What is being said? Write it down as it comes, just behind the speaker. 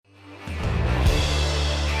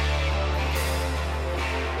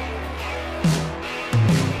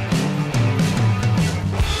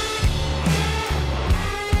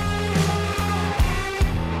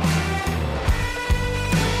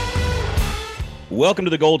Welcome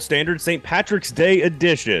to the Gold Standard St. Patrick's Day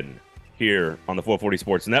edition here on the 440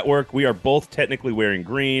 Sports Network. We are both technically wearing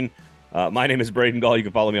green. My name is Braden Gall. You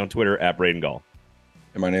can follow me on Twitter at Braden Gall.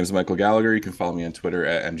 And my name is Michael Gallagher. You can follow me on Twitter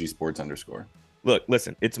at mgsports_. Look,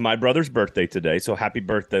 listen, it's my brother's birthday today, so happy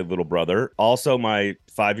birthday, little brother. Also, my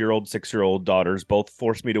 5-year-old, 6-year-old daughters both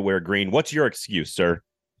forced me to wear green. What's your excuse, sir?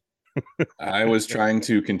 I was trying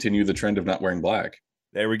to continue the trend of not wearing black.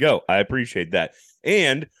 There we go. I appreciate that.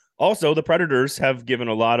 And also, the Predators have given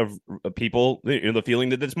a lot of people the feeling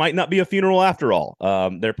that this might not be a funeral after all.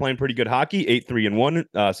 They're playing pretty good hockey,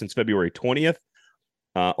 8-3-1 since February 20th.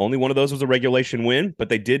 Only one of those was a regulation win, but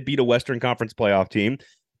they did beat a Western Conference playoff team.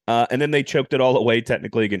 And then they choked it all away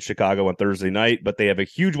technically against Chicago on Thursday night, but they have a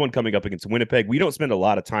huge one coming up against Winnipeg. We don't spend a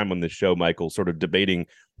lot of time on this show, Michael, sort of debating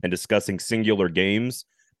and discussing singular games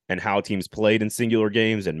and how teams played in singular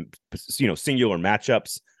games and, singular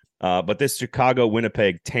matchups. But this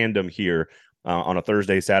Chicago-Winnipeg tandem here on a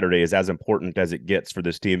Thursday, Saturday is as important as it gets for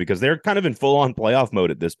this team because they're kind of in full-on playoff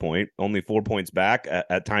mode at this point, only 4 points back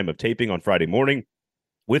at time of taping on Friday morning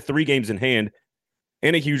with 3 games in hand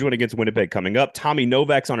and a huge one against Winnipeg coming up. Tommy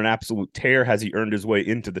Novak's on an absolute tear. Has he earned his way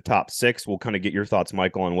into the top 6? We'll kind of get your thoughts,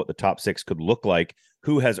 Michael, on what the top 6 could look like,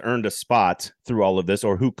 who has earned a spot through all of this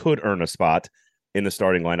or who could earn a spot in the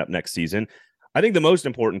starting lineup next season. I think the most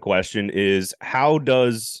important question is how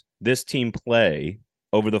does this team play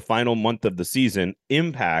over the final month of the season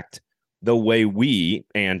impact the way we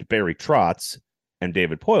and Barry Trotz and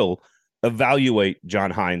David Poile evaluate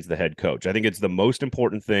John Hynes, the head coach? I think it's the most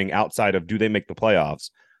important thing outside of do they make the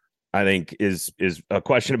playoffs, I think is a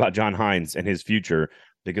question about John Hynes and his future,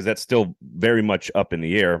 because that's still very much up in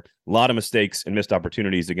the air. A lot of mistakes and missed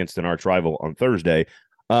opportunities against an arch rival on Thursday.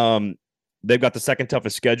 They've got the second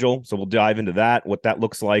toughest schedule, so we'll dive into that, what that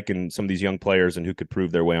looks like, and some of these young players and who could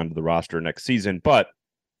prove their way onto the roster next season.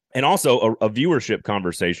 And also a viewership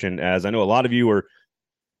conversation, as I know a lot of you are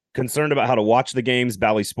concerned about how to watch the games.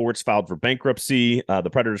 Bally Sports filed for bankruptcy. The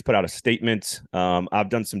Predators put out a statement. I've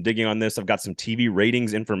done some digging on this. I've got some TV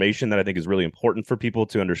ratings information that I think is really important for people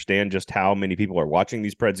to understand just how many people are watching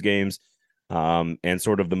these Preds games, and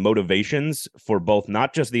sort of the motivations for both,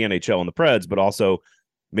 not just the NHL and the Preds, but also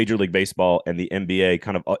Major League Baseball and the NBA.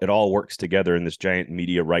 Kind of it all works together in this giant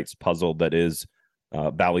media rights puzzle that is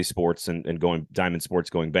Bally Sports and Diamond Sports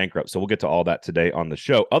going bankrupt. So we'll get to all that today on the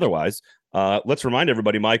show. Otherwise, let's remind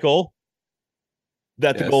everybody, Michael,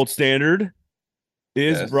 that the Gold Standard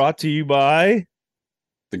is brought to you by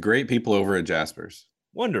the great people over at Jaspers.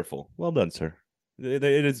 Wonderful. Well done, sir.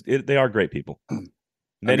 They are great people.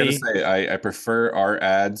 I'm going to say I prefer our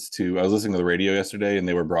ads to, I was listening to the radio yesterday and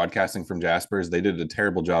they were broadcasting from Jaspers. They did a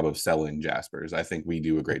terrible job of selling Jaspers. I think we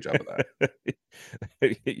do a great job of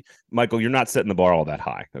that. Michael, you're not setting the bar all that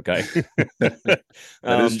high. Okay. That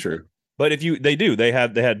is true. But they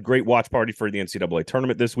had great watch party for the NCAA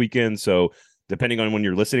tournament this weekend. So depending on when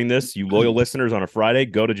you're listening to this, you loyal listeners on a Friday,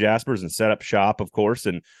 go to Jaspers and set up shop, of course,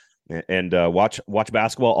 and watch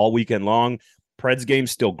basketball all weekend long. Preds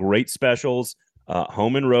games, still great specials.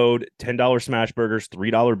 Home and road, $10 smash burgers,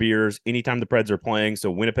 $3 beers anytime the Preds are playing.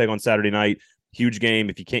 So Winnipeg on Saturday night, huge game.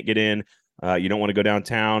 If you can't get in, you don't want to go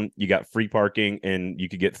downtown, you got free parking and you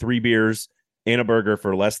could get 3 beers and a burger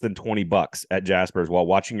for less than $20 at Jaspers while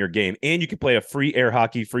watching your game. And you can play a free air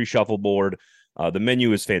hockey, free shuffleboard. The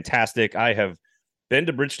menu is fantastic. I have been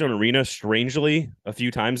to Bridgestone Arena strangely a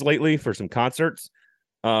few times lately for some concerts.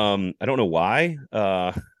 I don't know why.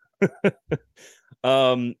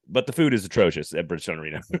 But the food is atrocious at Bridgestone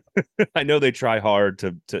Arena. I know they try hard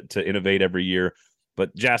to innovate every year,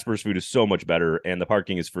 but Jasper's food is so much better, and the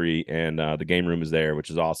parking is free, and the game room is there,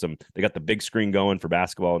 which is awesome. They got the big screen going for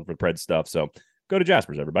basketball and for Pred stuff. So go to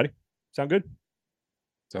Jasper's, everybody. Sound good?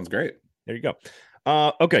 Sounds great. There you go.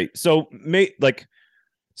 Okay, so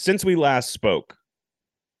since we last spoke,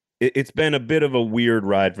 it's been a bit of a weird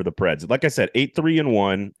ride for the Preds. Like I said,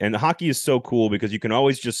 8-3-1, and hockey is so cool because you can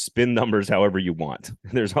always just spin numbers however you want.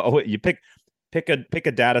 There's always you pick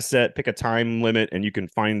a data set, pick a time limit, and you can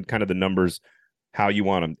find kind of the numbers how you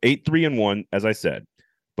want them. 8-3-1, as I said,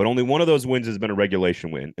 but only one of those wins has been a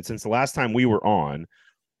regulation win. And since the last time we were on,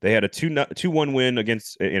 they had a 2-1 win in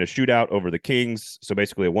a shootout over the Kings. So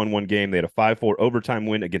basically a 1-1 game. They had a 5-4 overtime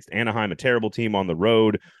win against Anaheim, a terrible team on the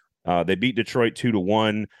road. They beat Detroit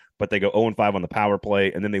 2-1. But they go 0-5 on the power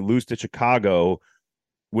play, and then they lose to Chicago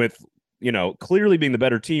with, clearly being the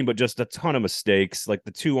better team, but just a ton of mistakes, like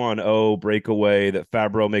the 2-on-0 breakaway that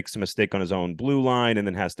Fabro makes a mistake on his own blue line and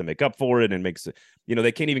then has to make up for it and makes it,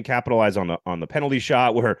 they can't even capitalize on the penalty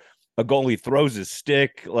shot where a goalie throws his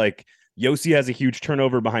stick. Like Yossi has a huge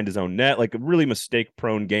turnover behind his own net, like a really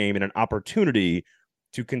mistake-prone game and an opportunity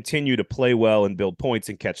to continue to play well and build points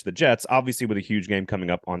and catch the Jets, obviously with a huge game coming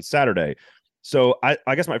up on Saturday. So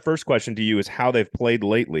I guess my first question to you is how they've played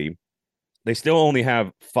lately. They still only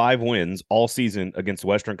have 5 wins all season against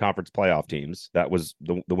Western Conference playoff teams. That was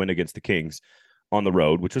the win against the Kings on the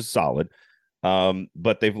road, which was solid.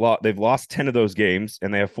 But they've lost 10 of those games,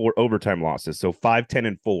 and they have 4 overtime losses. So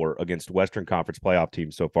 5-10-4 against Western Conference playoff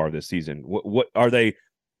teams so far this season. What are they?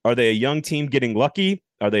 Are they a young team getting lucky?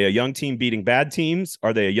 Are they a young team beating bad teams?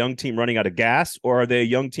 Are they a young team running out of gas? Or are they a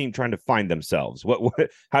young team trying to find themselves?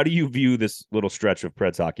 How do you view this little stretch of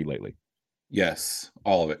Preds hockey lately? Yes,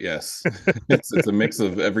 all of it. Yes, it's a mix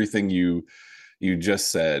of everything you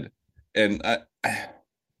just said, and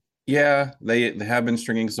yeah, they have been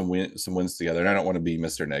stringing some wins together, and I don't want to be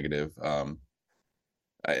Mr. Negative.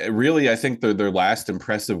 I think their last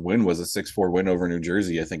impressive win was a 6-4 win over New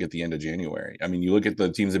Jersey, I think at the end of January. I mean, you look at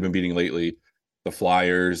the teams they've been beating lately, the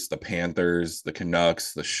Flyers, the Panthers, the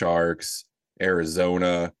Canucks, the Sharks,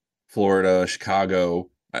 Arizona, Florida, Chicago.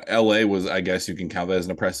 LA was, I guess you can count that as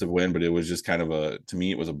an impressive win, but it was just kind of to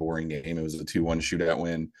me, it was a boring game. It was a 2-1 shootout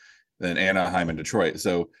win. Then Anaheim and Detroit.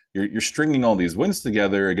 So you're stringing all these wins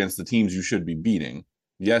together against the teams you should be beating.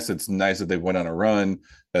 Yes, it's nice that they went on a run,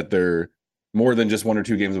 that they're more than just 1 or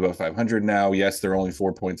 2 games above 500 now. Yes, they're only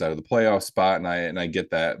 4 points out of the playoff spot, and I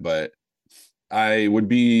get that, but I would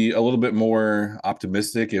be a little bit more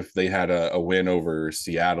optimistic if they had a win over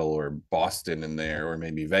Seattle or Boston in there, or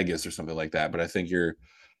maybe Vegas or something like that. But I think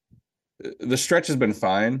the stretch has been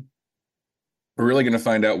fine. We're really going to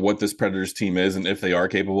find out what this Predators team is and if they are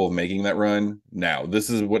capable of making that run. Now, this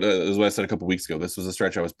is what I said a couple weeks ago. This was a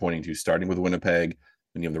stretch I was pointing to, starting with Winnipeg,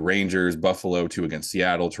 and you have the Rangers, Buffalo, 2 against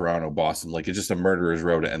Seattle, Toronto, Boston. Like, it's just a murderer's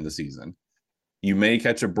row to end the season. You may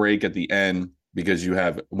catch a break at the end because you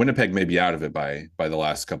have Winnipeg may be out of it by the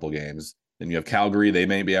last couple of games. Then you have Calgary, they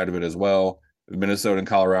may be out of it as well. Minnesota and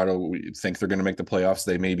Colorado, we think they're going to make the playoffs.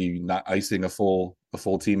 They may be not icing a full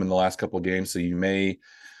team in the last couple of games, so you may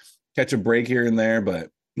catch a break here and there, but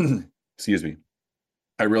excuse me.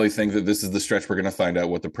 I really think that this is the stretch we're going to find out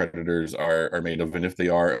what the Predators are made of, and if they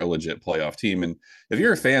are a legit playoff team. And if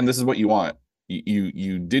you're a fan, this is what you want.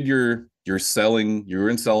 You did your selling. You were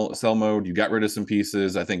in sell mode. You got rid of some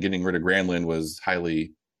pieces. I think getting rid of Granlund was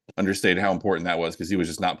highly understated how important that was, because he was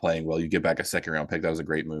just not playing well. You get back a 2nd-round pick. That was a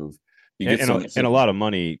great move. You get and a lot of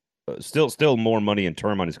money, still more money in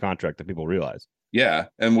term on his contract than people realize. Yeah,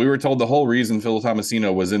 and we were told the whole reason Phil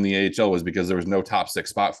Tomasino was in the AHL was because there was no top 6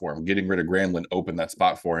 spot for him. Getting rid of Granlund opened that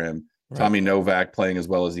spot for him. Right. Tommy Novak playing as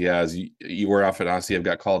well as he has. Igor Afanasiev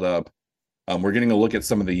got called up. We're getting a look at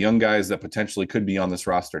some of the young guys that potentially could be on this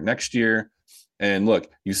roster next year. And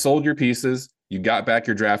look, you sold your pieces. You got back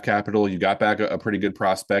your draft capital. You got back a pretty good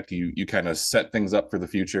prospect. You kind of set things up for the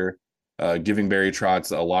future, giving Barry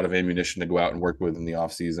Trotz a lot of ammunition to go out and work with in the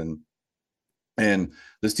offseason. And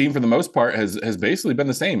this team, for the most part, has basically been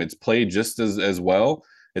the same. It's played just as well.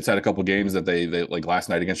 It's had a couple games that they like last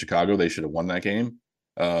night against Chicago. They should have won that game.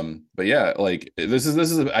 But yeah, like this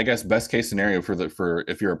is I guess best case scenario for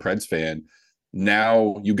if you're a Preds fan.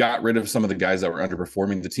 Now you got rid of some of the guys that were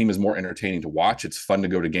underperforming. The team is more entertaining to watch. It's fun to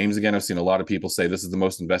go to games again. I've seen a lot of people say this is the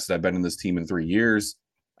most invested I've been in this team in 3 years.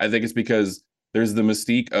 I think it's because there's the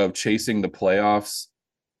mystique of chasing the playoffs.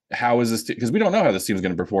 How is this? Because we don't know how this team is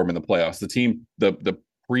going to perform in the playoffs. The team, the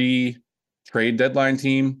pre-trade deadline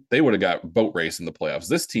team, they would have got boat race in the playoffs.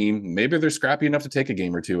 This team, maybe they're scrappy enough to take a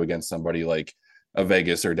game or 2 against somebody like a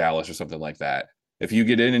Vegas or Dallas or something like that. If you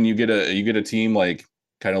get in and you get a team like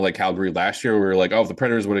kind of like Calgary last year, where we're like, oh, if the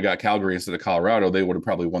Predators would have got Calgary instead of Colorado, they would have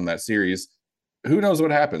probably won that series. Who knows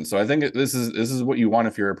what happens? So I think this is what you want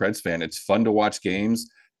if you're a Preds fan. It's fun to watch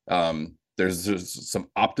games. There's some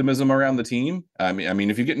optimism around the team. I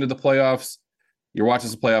mean, if you get into the playoffs, you're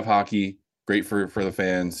watching some playoff hockey. Great for the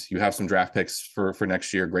fans. You have some draft picks for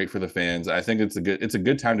next year. Great for the fans. I think it's a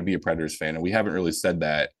good time to be a Predators fan, and we haven't really said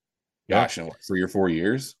that. Gosh, in 3 or 4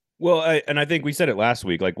 years. Well, I think we said it last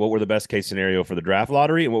week. Like, what were the best case scenario for the draft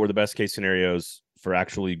lottery, and what were the best case scenarios for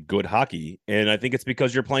actually good hockey? And I think it's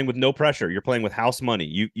because you're playing with no pressure. You're playing with house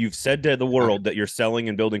money. You've said to the world that you're selling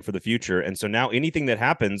and building for the future. And so now anything that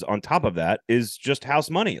happens on top of that is just house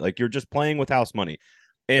money. Like, you're just playing with house money.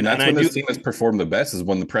 And that's when this team has performed the best, is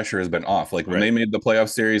when the pressure has been off. Like when they made the playoff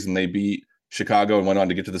series and they beat Chicago and went on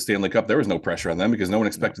to get to the Stanley Cup, there was no pressure on them because no one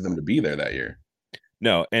expected them to be there that year.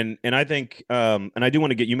 No, and I think and I do want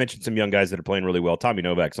to get, you mentioned some young guys that are playing really well. Tommy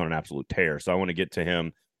Novak's on an absolute tear, so I want to get to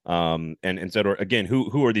him. And so again,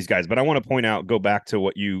 who are these guys? But I want to go back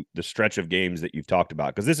to the stretch of games that you've talked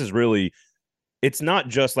about, because this is really, it's not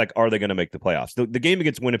just like, are they going to make the playoffs? The game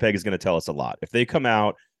against Winnipeg is going to tell us a lot. If they come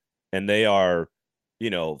out and they are,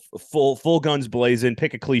 full guns blazing,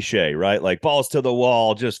 pick a cliche, right? Like balls to the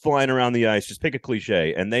wall, just flying around the ice, just pick a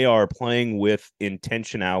cliche. And they are playing with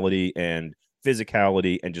intentionality and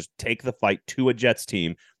physicality and just take the fight to a Jets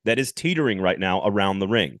team that is teetering right now around the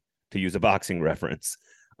ring, to use a boxing reference.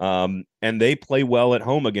 And they play well at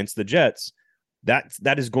home against the Jets.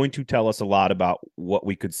 That is going to tell us a lot about what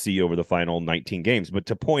we could see over the final 19 games. But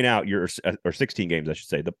to point out or 16 games, I should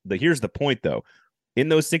say, here's the point though. In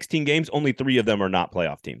those 16 games, only 3 of them are not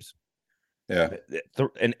playoff teams. Yeah.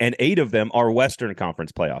 And 8 of them are Western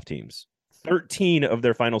Conference playoff teams. 13 of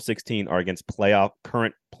their final 16 are against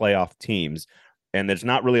current playoff teams. And there's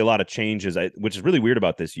not really a lot of changes, which is really weird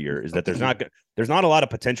about this year, is that there's not a lot of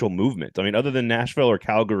potential movement. I mean, other than Nashville or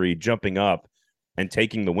Calgary jumping up and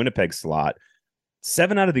taking the Winnipeg slot,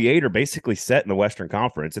 7 out of the 8 are basically set in the Western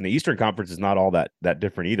Conference. And the Eastern Conference is not all that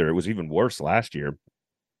different either. It was even worse last year.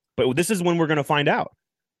 But this is when we're going to find out.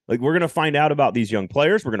 Like, we're going to find out about these young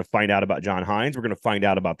players. We're going to find out about John Hynes. We're going to find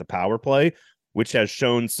out about the power play, which has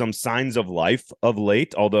shown some signs of life of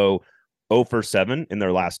late, although 0 for 7 in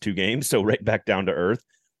their last 2 games. So right back down to earth.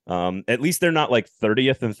 At least they're not like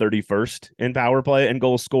 30th and 31st in power play and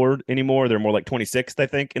goals scored anymore. They're more like 26th, I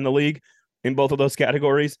think, in the league in both of those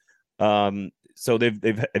categories. So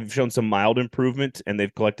they've shown some mild improvement and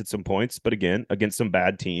they've collected some points, but again, against some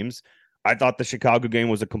bad teams. I thought the Chicago game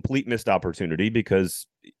was a complete missed opportunity because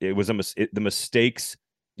it was the mistakes.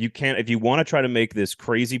 You can't, if you want to try to make this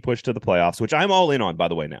crazy push to the playoffs, which I'm all in on, by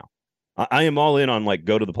the way. Now I am all in on, like,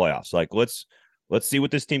 go to the playoffs. Like, let's see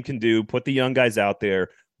what this team can do. Put the young guys out there.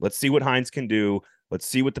 Let's see what Hynes can do. Let's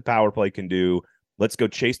see what the power play can do. Let's go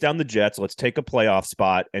chase down the Jets. Let's take a playoff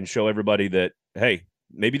spot and show everybody that, hey,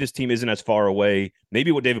 maybe this team isn't as far away.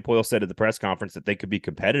 Maybe what David Poile said at the press conference, that they could be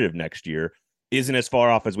competitive next year, isn't as far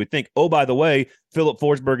off as we think. Oh, by the way, Philip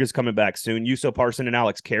Forsberg is coming back soon. Yuso Parson and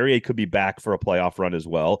Alex Carrier could be back for a playoff run as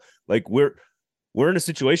well. Like, we're in a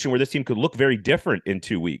situation where this team could look very different in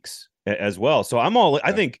 2 weeks as well. So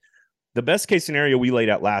I think the best case scenario we laid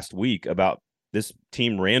out last week about this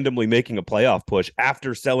team randomly making a playoff push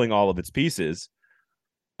after selling all of its pieces,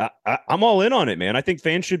 I'm all in on it, man. I think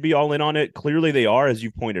fans should be all in on it. Clearly they are, as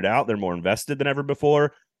you've pointed out. They're more invested than ever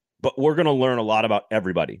before. But we're going to learn a lot about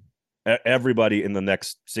everybody in the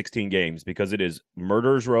next 16 games, because it is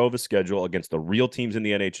murderer's row of a schedule against the real teams in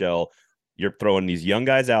the NHL. You're throwing these young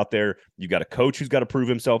guys out there. You got a coach who's got to prove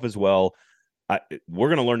himself as well. We're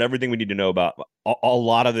going to learn everything we need to know about a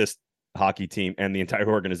lot of this hockey team and the entire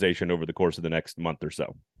organization over the course of the next month or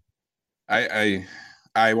so.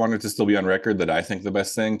 I wanted to still be on record that I think the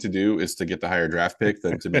best thing to do is to get the higher draft pick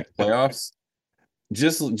than to make the playoffs.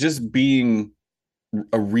 Just being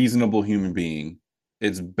a reasonable human being,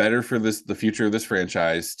 it's better for the future of this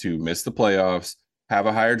franchise to miss the playoffs, have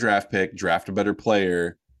a higher draft pick, draft a better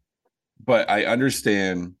player. But I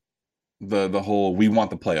understand the whole, we want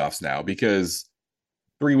the playoffs now, because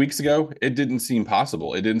 3 weeks ago it didn't seem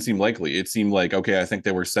possible. It didn't seem likely. It seemed like, okay, I think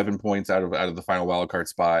they were 7 points out of the final wildcard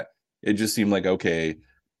spot. It just seemed like, okay,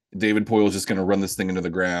 David Poile is just going to run this thing into the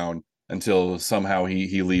ground until somehow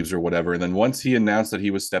he leaves or whatever. And then once he announced that he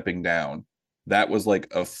was stepping down, that was like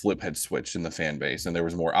a flip had switched in the fan base, and there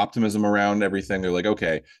was more optimism around everything. They're like,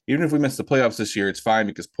 okay, even if we miss the playoffs this year, it's fine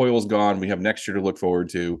because Poile's gone. We have next year to look forward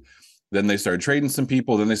to. Then they started trading some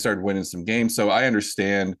people. Then they started winning some games. So I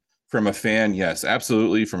understand from a fan, yes,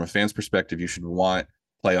 absolutely. From a fan's perspective, you should want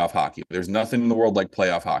playoff hockey. There's nothing in the world like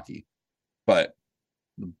playoff hockey. But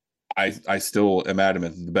I still am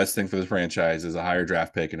adamant that the best thing for the franchise is a higher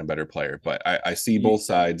draft pick and a better player. But I see both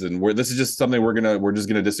sides, and this is just something we're just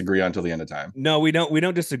gonna disagree on until the end of time. No, we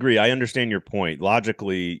don't disagree. I understand your point.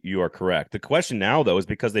 Logically, you are correct. The question now, though, is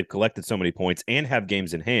because they've collected so many points and have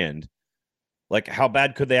games in hand, like, how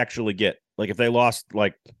bad could they actually get? Like, if they lost,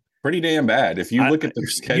 like, pretty damn bad. If you look at their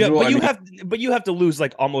schedule, you have to lose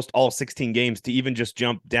like almost all 16 games to even just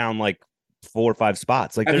jump down like 4 or 5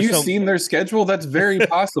 spots. Like, have you seen their schedule? That's very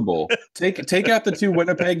possible. Take out the 2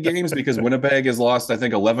 Winnipeg games, because Winnipeg has lost, I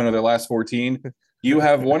think, 11 of their last 14. You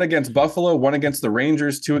have 1 against Buffalo, 1 against the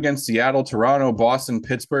Rangers, 2 against Seattle, Toronto, Boston,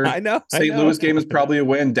 Pittsburgh. I know. St. Louis game is probably a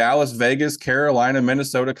win. Dallas, Vegas, Carolina,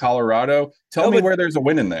 Minnesota, Colorado. Tell me where there's a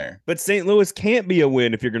win in there. But St. Louis can't be a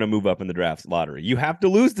win if you're going to move up in the draft lottery. You have to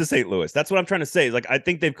lose to St. Louis. That's what I'm trying to say. Like, I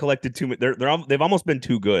think they've collected too much. They've almost been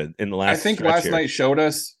too good in the last. I think last night showed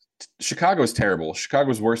us Chicago's terrible.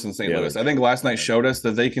 Chicago's worse than St. Louis. I think last night showed us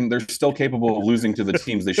that they're still capable of losing to the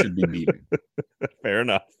teams they should be beating. Fair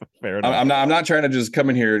enough. I'm not trying to just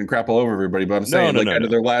come in here and crap all over everybody, but I'm saying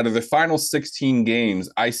out of the final 16 games,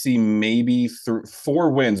 I see maybe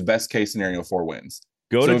 4 wins. Best case scenario, 4 wins.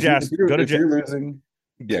 Go to Jasper. If you're losing.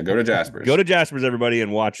 Yeah, go to Go Jaspers. to Jaspers, everybody,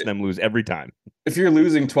 and watch them lose every time. If you're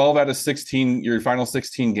losing 12 out of 16, your final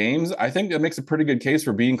 16 games, I think that makes a pretty good case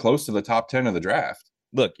for being close to the top 10 of the draft.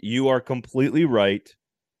 Look, you are completely right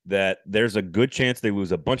that there's a good chance they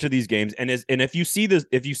lose a bunch of these games. And if you see this,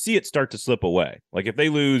 if you see it start to slip away, like if they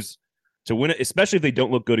lose to win it, especially if they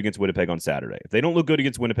don't look good against Winnipeg on Saturday, if they don't look good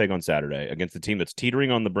against Winnipeg on Saturday, against the team that's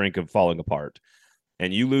teetering on the brink of falling apart,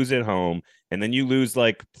 and you lose at home, and then you lose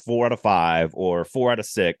like 4 out of 5 or 4 out of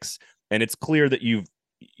 6, and it's clear that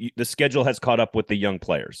the schedule has caught up with the young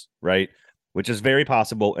players, right? Which is very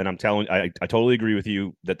possible. And I totally agree with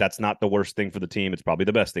you that that's not the worst thing for the team. It's probably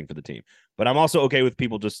the best thing for the team. But I'm also okay with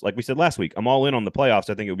people, just like we said last week, I'm all in on the playoffs.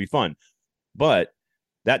 I think it would be fun. But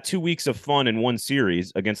that 2 weeks of fun in one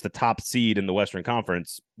series against the top seed in the Western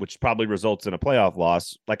Conference, which probably results in a playoff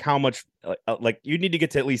loss, like how much, like you need to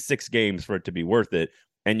get to at least 6 games for it to be worth it.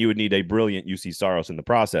 And you would need a brilliant UC Saros in the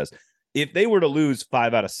process. If they were to lose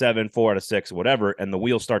 5 out of 7, 4 out of 6, whatever, and the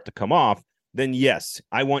wheels start to come off, then yes,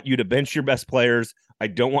 I want you to bench your best players. I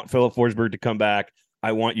don't want Philip Forsberg to come back.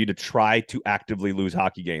 I want you to try to actively lose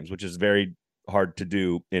hockey games, which is very hard to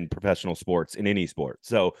do in professional sports, in any sport.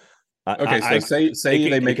 So, okay, so say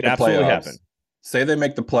they make the playoffs. Say they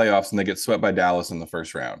make the playoffs and they get swept by Dallas in the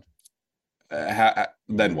first round.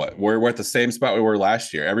 Then what? We're at the same spot we were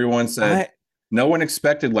last year. Everyone said no one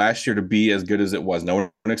expected last year to be as good as it was. No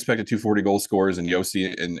one expected 240 goal scorers and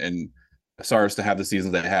Yossi and Saros to have the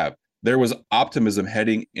seasons they have. There was optimism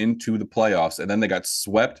heading into the playoffs, and then they got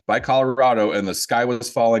swept by Colorado, and the sky was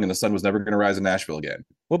falling, and the sun was never going to rise in Nashville again.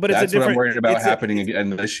 Well, but that's what I'm worried about happening again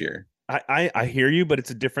this year. I hear you, but it's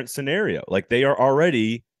a different scenario. Like they are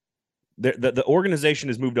already the organization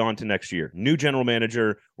has moved on to next year. New general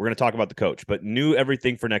manager. We're going to talk about the coach, but new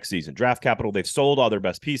everything for next season. Draft capital. They've sold all their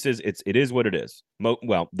best pieces. It is what it is.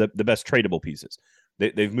 The best tradable pieces.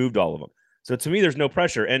 They've moved all of them. So to me, there's no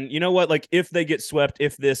pressure. And you know what? Like if they get swept,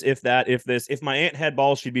 if this, if that, if this, if my aunt had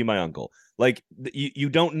balls, she'd be my uncle. Like you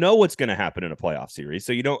don't know what's going to happen in a playoff series.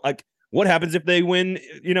 So you don't like what happens if they win,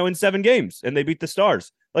 in 7 games and they beat the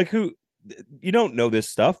Stars. Like you don't know this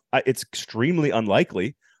stuff. It's extremely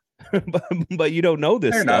unlikely, but you don't know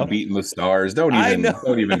this They're stuff. Not beating the Stars. Don't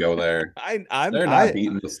even go there. They're not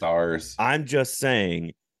beating the Stars. I'm just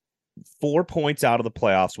saying 4 points out of the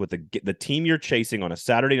playoffs with the team you're chasing on a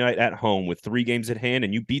Saturday night at home with 3 games at hand,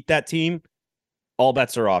 and you beat that team, all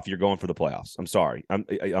bets are off. You're going for the playoffs. I'm sorry.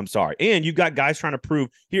 I'm sorry. And you've got guys trying to prove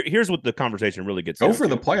here's what the conversation really gets. Go for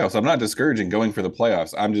the playoffs. I'm not discouraging going for the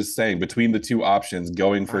playoffs. I'm just saying between the two options,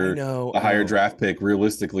 going for a higher draft pick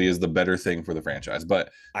realistically is the better thing for the franchise.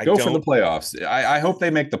 But go for the playoffs. I hope they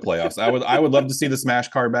make the playoffs. I would love to see the smash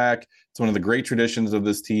car back. It's one of the great traditions of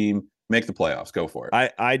this team. Make the playoffs. Go for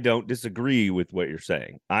it. I don't disagree with what you're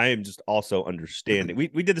saying. I am just also understanding.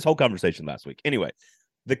 We did this whole conversation last week. Anyway,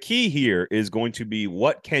 the key here is going to be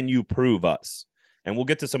what can you prove us? And we'll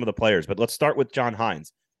get to some of the players, but let's start with John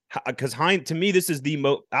Hynes. Because Hynes, to me, this is the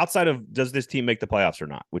most outside of does this team make the playoffs or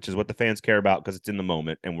not, which is what the fans care about because it's in the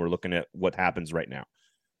moment and we're looking at what happens right now.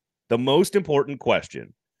 The most important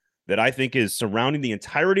question that I think is surrounding the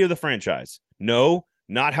entirety of the franchise. No,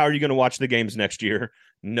 not how are you going to watch the games next year?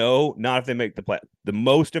 No, not if they make the play. The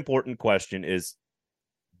most important question is,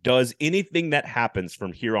 does anything that happens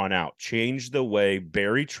from here on out change the way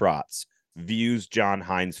Barry Trotz views John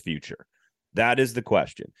Hynes' future? That is the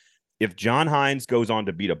question. If John Hynes goes on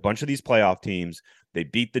to beat a bunch of these playoff teams, they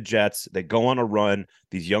beat the Jets, they go on a run,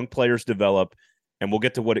 these young players develop, and we'll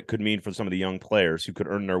get to what it could mean for some of the young players who could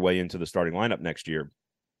earn their way into the starting lineup next year.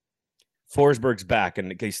 Forsberg's back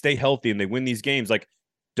and they stay healthy and they win these games. Like,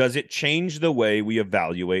 does it change the way we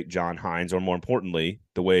evaluate John Hynes, or more importantly,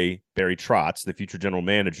 the way Barry Trotz, the future general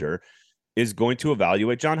manager, is going to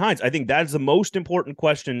evaluate John Hynes? I think that is the most important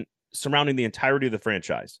question surrounding the entirety of the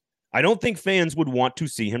franchise. I don't think fans would want to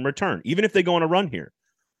see him return, even if they go on a run here.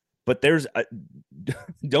 But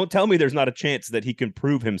don't tell me there's not a chance that he can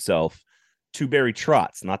prove himself to Barry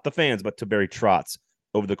Trotz, not the fans, but to Barry Trotz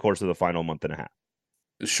over the course of the final month and a half.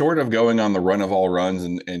 Short of going on the run of all runs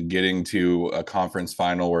and getting to a conference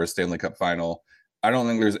final or a Stanley Cup final, I don't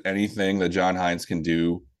think there's anything that John Hynes can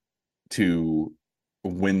do to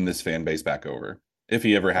win this fan base back over, if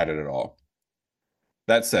he ever had it at all.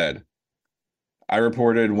 That said, I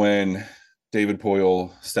reported when David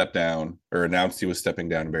Poile stepped down or announced he was stepping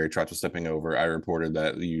down and Barry Trotz was stepping over, I reported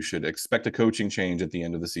that you should expect a coaching change at the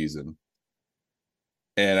end of the season.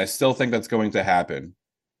 And I still think that's going to happen.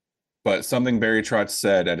 But something Barry Trotz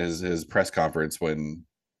said at his press conference when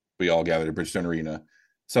we all gathered at Bridgestone Arena,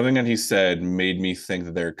 something that he said made me think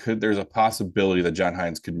that there's a possibility that John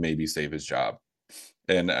Hynes could maybe save his job.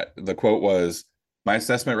 And the quote was, My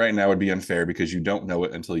assessment right now would be unfair because you don't know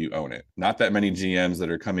it until you own it. Not that many GMs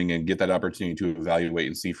that are coming in get that opportunity to evaluate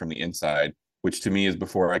and see from the inside, which to me is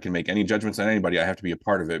before I can make any judgments on anybody, I have to be a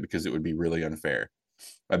part of it because it would be really unfair.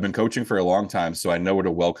 I've been coaching for a long time, so I know what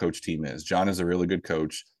a well-coached team is. John is a really good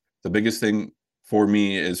coach. The biggest thing for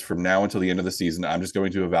me is from now until the end of the season, I'm just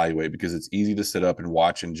going to evaluate because it's easy to sit up and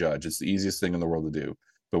watch and judge. It's the easiest thing in the world to do.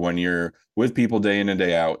 But when you're with people day in and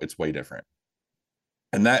day out, it's way different.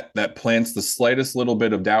 And that plants the slightest little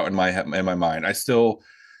bit of doubt in my mind. I still,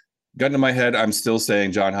 gun to my head, I'm still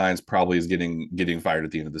saying John Hynes probably is getting fired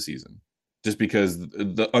at the end of the season, just because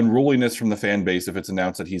the unruliness from the fan base, if it's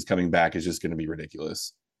announced that he's coming back, is just going to be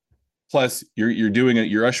ridiculous. Plus, you're doing it.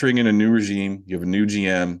 You're ushering in a new regime. You have a new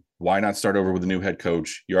GM. Why not start over with a new head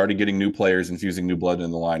coach? You're already getting new players, infusing new blood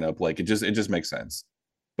in the lineup. Like it just makes sense.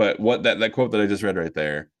 But what that quote that I just read right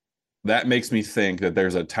there, that makes me think that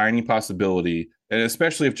there's a tiny possibility, and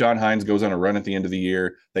especially if John Hynes goes on a run at the end of the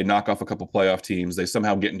year, they knock off a couple playoff teams, they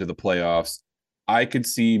somehow get into the playoffs. I could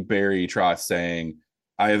see Barry Trotz saying,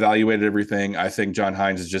 I evaluated everything. I think John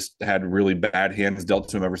Hynes has just had really bad hands dealt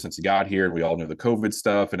to him ever since he got here. And we all know the COVID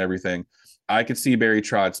stuff and everything. I could see Barry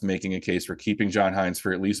Trotz making a case for keeping John Hynes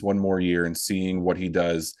for at least one more year and seeing what he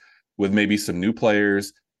does with maybe some new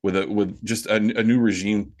players, with just a new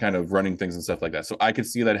regime kind of running things and stuff like that. So I could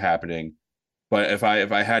see that happening. But if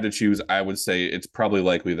I had to choose, I would say it's probably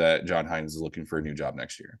likely that John Hynes is looking for a new job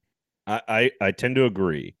next year. I tend to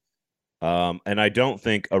agree. And I don't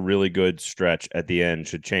think a really good stretch at the end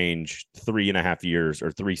should change 3.5 years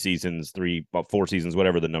or 3 seasons, 4 seasons,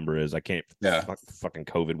 whatever the number is. I can't. Yeah. Fucking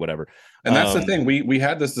COVID, whatever. And that's the thing. We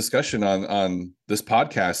had this discussion on this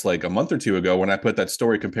podcast like a month or two ago when I put that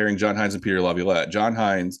story comparing John Hynes and Peter Laviolette. John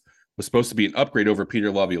Hynes was supposed to be an upgrade over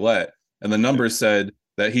Peter Laviolette, and the numbers said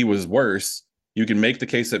that he was worse. You can make the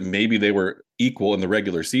case that maybe they were equal in the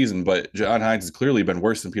regular season, but John Hynes has clearly been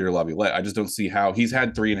worse than Peter Laviolette. I just don't see how. He's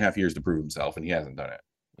had 3.5 years to prove himself, and he hasn't done it.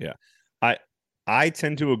 Yeah. I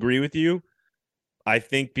tend to agree with you. I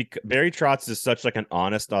think Barry Trotz is such like an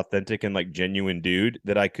honest, authentic, and like genuine dude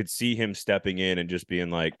that I could see him stepping in and just being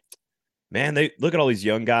like, man, they look at all these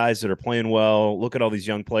young guys that are playing well. Look at all these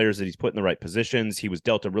young players that he's put in the right positions. He was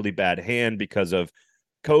dealt a really bad hand because of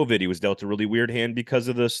COVID. He was dealt a really weird hand because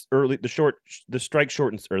of the strike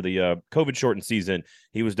shortened or the COVID shortened season.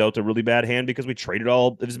 He was dealt a really bad hand because we traded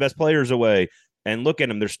all of his best players away. And look at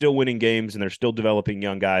them; they're still winning games and they're still developing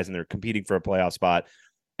young guys and they're competing for a playoff spot.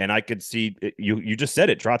 And I could see you just said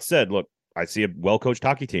it. Trotz said, "Look, I see a well-coached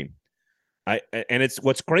hockey team." And it's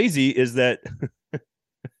what's crazy is that,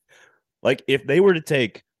 like, if they were to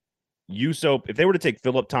take if they were to take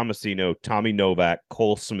Philip Tomasino, Tommy Novak,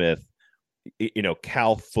 Cole Smith,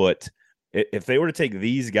 Cal Foote, if they were to take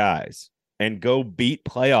these guys and go beat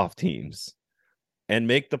playoff teams and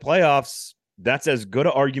make the playoffs, that's as good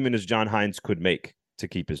an argument as John Hynes could make to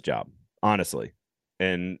keep his job, honestly.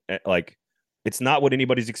 And like, it's not what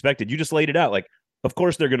anybody's expected. You just laid it out. Like, of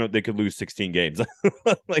course they could lose 16 games.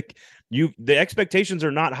 Like the expectations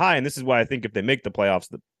are not high. And this is why I think if they make the playoffs,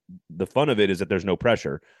 the fun of it is that there's no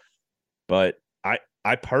pressure. But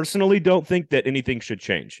I personally don't think that anything should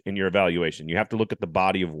change in your evaluation. You have to look at the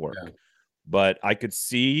body of work. Yeah. But I could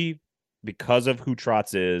see, because of who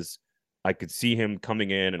Trotz is, I could see him coming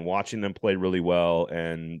in and watching them play really well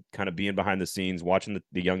and kind of being behind the scenes, watching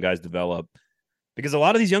the young guys develop. Because a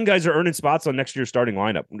lot of these young guys are earning spots on next year's starting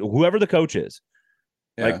lineup, whoever the coach is.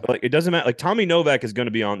 Yeah. Like it doesn't matter. Like Tommy Novak is going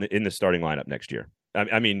to be in the starting lineup next year.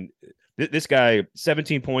 I mean, this guy,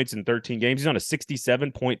 17 points in 13 games. He's on a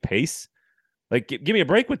 67-point pace. Like, give me a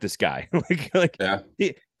break with this guy.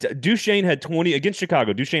 Yeah. Duchesne had 20 against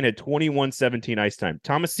Chicago. Duchesne had 21-17 ice time.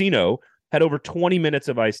 Tomasino had over 20 minutes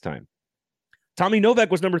of ice time. Tommy Novak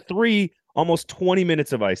was number 3, almost 20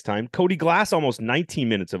 minutes of ice time. Cody Glass, almost 19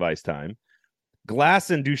 minutes of ice time.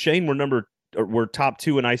 Glass and Duchesne were top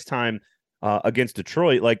 2 in ice time against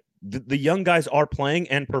Detroit. Like, the young guys are playing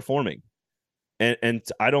and performing. And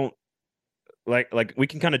I don't like we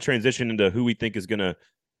can kind of transition into who we think is going to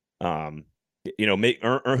make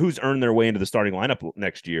or who's earned their way into the starting lineup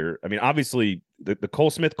next year. I mean, obviously the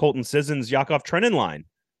Cole Smith, Colton Sissons, Yakov Trenin line,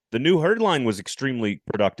 the new Herd line was extremely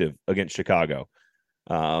productive against Chicago.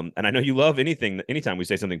 And I know you love anytime we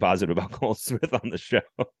say something positive about Cole Smith on the show.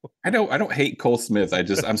 I don't hate Cole Smith.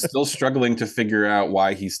 I'm still struggling to figure out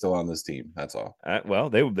why he's still on this team. That's all.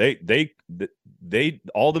 Well, they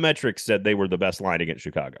all the metrics said they were the best line against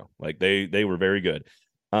Chicago. Like they were very good.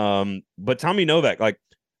 But Tommy Novak, like,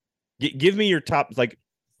 give me your top. Like,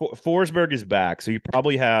 Forsberg is back, so you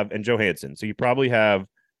probably have, and Johansson, so you probably have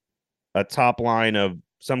a top line of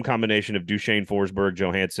some combination of Duchesne, Forsberg,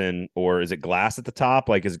 Johansson, or is it Glass at the top?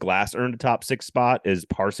 Like, is Glass earned a top 6 spot? Is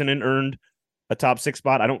Parsonen earned a top 6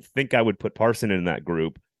 spot? I don't think I would put Parsonen in that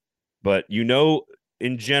group, but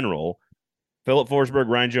in general, Philip Forsberg,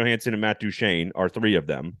 Ryan Johansson, and Matt Duchesne are 3 of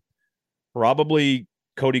them. Probably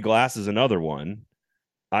Cody Glass is another one.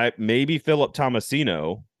 I maybe Philip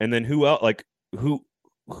Tomasino, and then who else? Like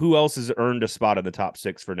who else has earned a spot in the top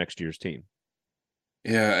 6 for next year's team?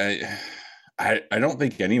 Yeah, I don't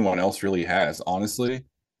think anyone else really has, honestly.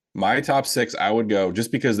 My top 6, I would go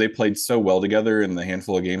just because they played so well together in the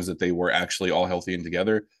handful of games that they were actually all healthy and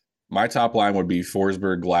together. My top line would be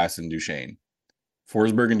Forsberg, Glass, and Duchesne.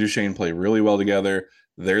 Forsberg and Duchesne play really well together.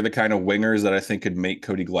 They're the kind of wingers that I think could make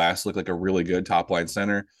Cody Glass look like a really good top line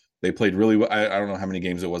center. They played really well. I don't know how many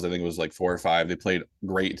games it was. I think it was like 4 or 5. They played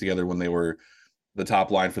great together when they were the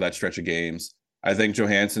top line for that stretch of games. I think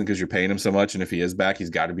Johansson, because you're paying him so much, and if he is back, he's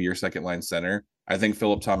got to be your second line center. I think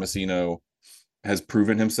Philip Tomasino has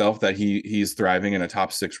proven himself that he's thriving in a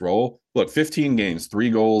top 6 role. Look, 15 games, 3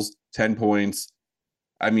 goals, 10 points.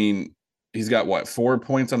 I mean, he's got what, 4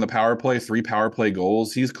 points on the power play, 3 power play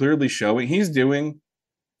goals. He's clearly showing he's doing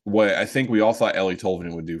what I think we all thought Ellie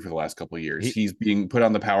Tolvanen would do for the last couple of years. He's being put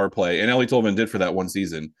on the power play, and Ellie Tolvanen did for that one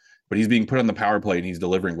season, but he's being put on the power play and he's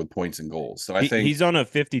delivering with points and goals. So I think he's on a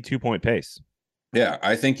 52-point pace. Yeah,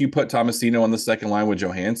 I think you put Tomasino on the second line with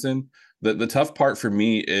Johansson. The tough part for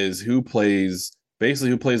me is who plays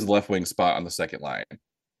the left wing spot on the second line.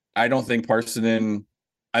 I don't think Parsonen.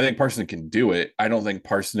 I think Parsonen can do it. I don't think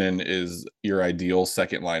Parsonen is your ideal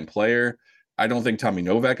second line player. I don't think Tommy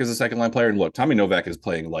Novak is a second line player. And look, Tommy Novak is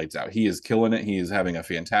playing lights out. He is killing it. He is having a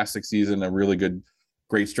fantastic season, a really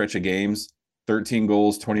great stretch of games. 13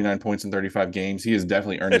 goals, 29 points in 35 games. He has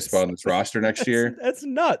definitely earned a spot on this roster next year. That's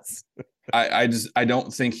nuts. I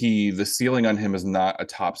don't think the ceiling on him is not a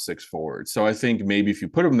top 6 forward. So I think maybe if you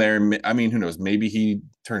put him there, I mean, who knows? Maybe he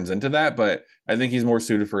turns into that, but I think he's more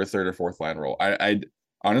suited for a third or fourth line role. I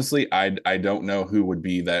honestly, I don't know who would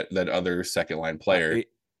be that other second line player.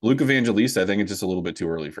 Luke Evangelista, I think it's just a little bit too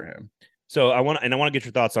early for him. So I want to get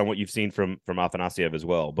your thoughts on what you've seen from Afanasyev as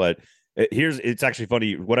well. But it's actually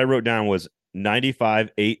funny. What I wrote down was 95,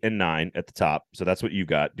 8, and 9 at the top. So that's what you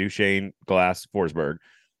got: Duchesne, Glass, Forsberg.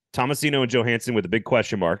 Tomasino and Johansson with a big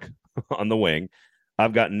question mark on the wing.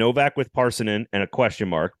 I've got Novak with Parsonen and a question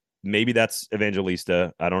mark. Maybe that's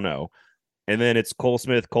Evangelista. I don't know. And then it's Cole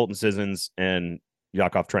Smith, Colton Sissons, and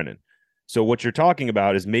Yakov Trenin. So what you're talking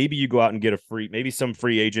about is maybe you go out and get some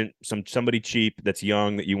free agent, somebody cheap that's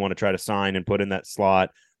young that you want to try to sign and put in that slot.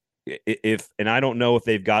 And I don't know if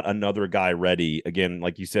they've got another guy ready. Again,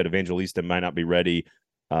 like you said, Evangelista might not be ready.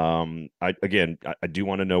 I do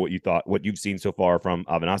want to know what you've seen so far from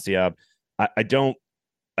Afanasyev. I don't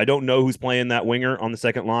know who's playing that winger on the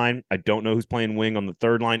second line. I don't know who's playing wing on the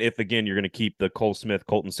third line. If again, you're going to keep the Cole Smith,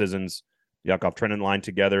 Colton Sissons, Yakov Trenin line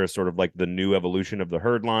together as sort of like the new evolution of the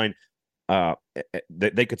herd line.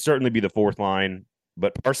 They could certainly be the fourth line,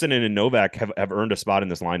 but Parsonen and Novak have earned a spot in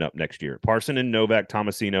this lineup next year. Parsonen, Novak,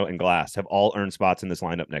 Tomasino, and Glass have all earned spots in this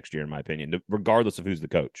lineup next year, in my opinion, regardless of who's the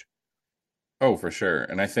coach. Oh, for sure.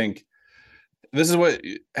 And I think this is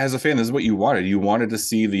what you wanted. You wanted to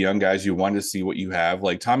see the young guys. You wanted to see what you have.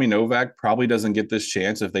 Like Tommy Novak probably doesn't get this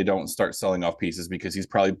chance if they don't start selling off pieces, because he's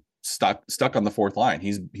probably stuck on the fourth line.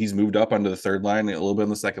 He's moved up onto the third line, a little bit on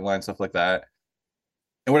the second line, stuff like that.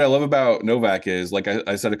 And what I love about Novak is, like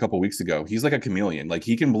I said a couple weeks ago, he's like a chameleon. Like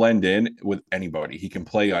he can blend in with anybody. He can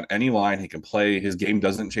play on any line. He can play. His game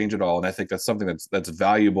doesn't change at all. And I think that's something that's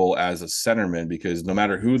valuable as a centerman, because no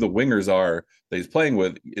matter who the wingers are that he's playing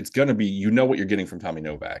with, it's going to be, what you're getting from Tommy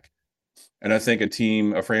Novak. And I think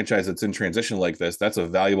a franchise that's in transition like this, that's a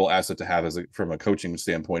valuable asset to have from a coaching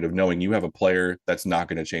standpoint of knowing you have a player that's not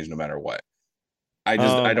going to change no matter what. I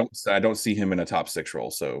don't see him in a top 6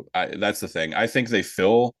 role. So that's the thing. I think they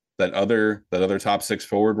fill that other top 6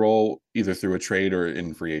 forward role either through a trade or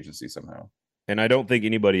in free agency somehow. And I don't think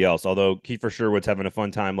anybody else, although Kiefer Sherwood's having a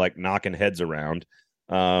fun time like knocking heads around.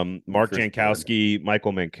 Mark Jankowski, sure.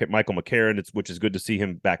 Michael McCarron, which is good to see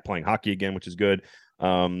him back playing hockey again, which is good.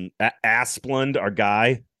 Asplund, our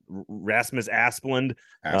guy, Rasmus Asplund.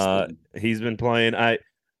 He's been playing.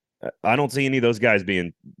 I don't see any of those guys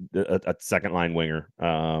being a second line winger.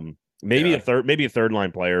 Maybe a third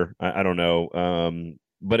line player. I don't know.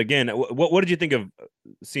 But again, what did you think of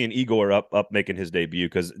seeing Igor up making his debut?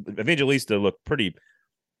 Because Evangelista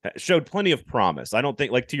showed plenty of promise. I don't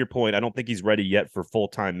think, like to your point, I don't think he's ready yet for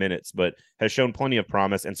full-time minutes, but has shown plenty of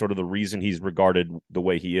promise and sort of the reason he's regarded the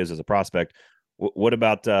way he is as a prospect. What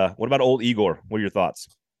about old Igor? What are your thoughts?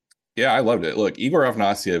 Yeah, I loved it. Look, Igor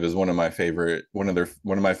Afanasyev is one of my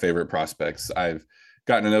favorite prospects. I've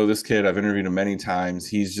gotten to know this kid. I've interviewed him many times.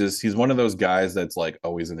 He's one of those guys that's like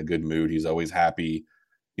always in a good mood. He's always happy.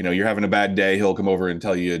 You know, you're having a bad day, he'll come over and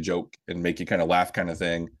tell you a joke and make you kind of laugh kind of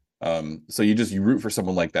thing. So you root for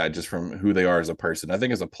someone like that just from who they are as a person. I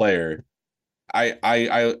think as a player,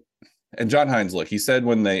 I and John Hynes, look, he said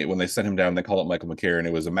when they sent him down, they called up Michael McCarron.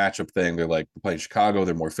 It was a matchup thing. They're like, we're playing Chicago,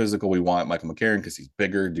 they're more physical. We want Michael McCarron because he's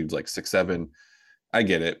bigger. Dude's like 6'7". I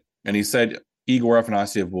get it. And he said Igor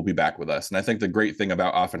Afanasyev will be back with us. And I think the great thing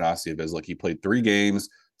about Afanasyev is, like, he played 3 games,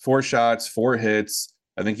 4 shots, 4 hits.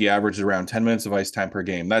 I think he averaged around 10 minutes of ice time per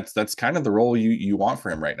game. That's kind of the role you want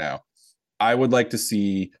for him right now. I would like to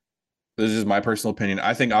see, this is my personal opinion,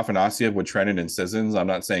 I think Afanasyev with Trenin and Sissons, I'm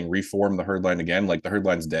not saying reform the herd line again. Like, the herd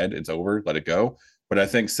line's dead. It's over. Let it go. But I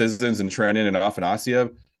think Sissons and Trenin and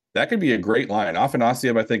Afanasyev, that could be a great line.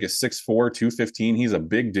 Afanasyev, I think, is 6'4", 215. He's a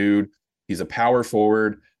big dude. He's a power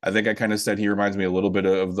forward. I think I kind of said he reminds me a little bit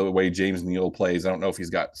of the way James Neal plays. I don't know if he's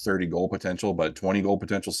got 30 goal potential, but 20 goal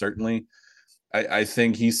potential certainly. I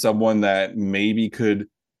think he's someone that maybe could,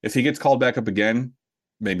 if he gets called back up again,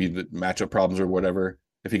 maybe the matchup problems or whatever,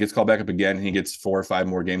 if he gets called back up again and he gets 4 or 5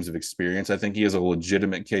 more games of experience, I think he has a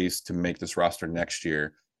legitimate case to make this roster next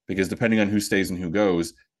year, because depending on who stays and who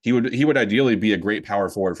goes, he would ideally be a great power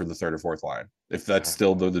forward for the 3rd or 4th line, if that's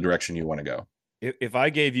still the direction you want to go. If I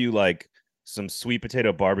gave you like some sweet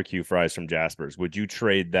potato barbecue fries from Jasper's, would you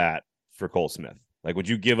trade that for Cole Smith? Like, would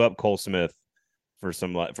you give up Cole Smith for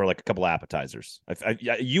like a couple appetizers?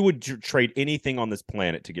 You would trade anything on this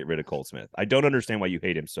planet to get rid of Cole Smith. I don't understand why you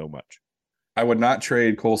hate him so much. I would not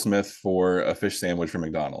trade Cole Smith for a fish sandwich from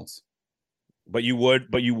McDonald's. But you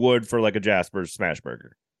would for like a Jasper's smash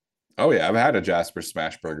burger. Oh yeah, I've had a Jasper's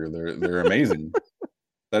smash burger. They're amazing.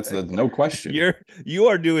 That's no question. You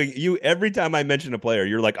are doing every time I mention a player,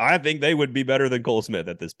 you're like, I think they would be better than Cole Smith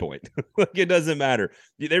at this point. Like, it doesn't matter.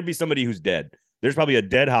 There'd be somebody who's dead. There's probably a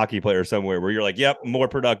dead hockey player somewhere where you're like, yep, more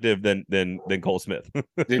productive than Cole Smith.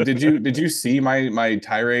 did you see my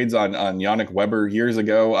tirades on Yannick Weber years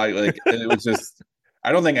ago? It was just,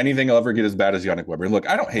 I don't think anything will ever get as bad as Yannick Weber. Look,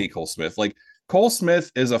 I don't hate Cole Smith. Like, Cole Smith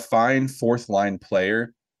is a fine 4th line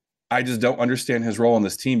player. I just don't understand his role in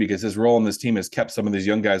this team, because his role in this team has kept some of these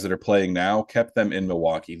young guys that are playing now, kept them in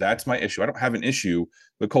Milwaukee. That's my issue. I don't have an issue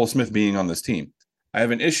with Cole Smith being on this team. I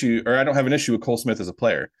don't have an issue with Cole Smith as a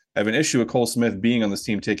player. I have an issue with Cole Smith being on this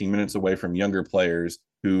team, taking minutes away from younger players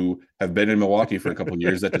who have been in Milwaukee for a couple of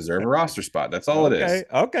years that deserve a roster spot. That's all it is.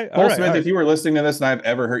 Okay. Cole Smith, if you were listening to this and I've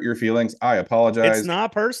ever hurt your feelings, I apologize. It's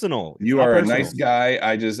not personal. You are a nice guy.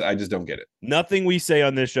 I just don't get it. Nothing we say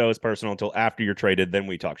on this show is personal until after you're traded. Then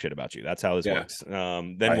we talk shit about you. That's how this works.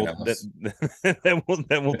 Then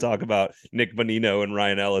we'll talk about Nick Bonino and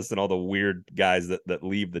Ryan Ellis and all the weird guys that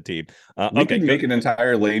leave the team. We can make an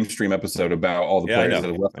entire lame stream episode about all the players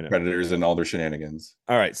that have left the Predators and all their shenanigans.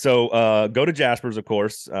 All right, so go to Jasper's, of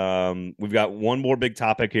course. We've got one more big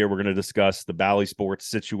topic here. We're going to discuss the Bally Sports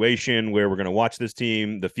situation, where we're going to watch this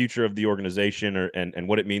team, the future of the organization, and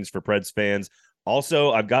what it means for Preds fans.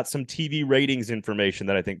 Also, I've got some TV ratings information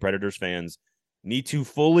that I think Predators fans need to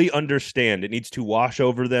fully understand. It needs to wash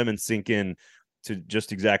over them and sink in to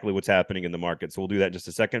just exactly what's happening in the market. So we'll do that in just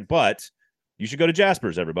a second. But you should go to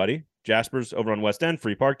Jasper's, everybody. Jasper's over on West End,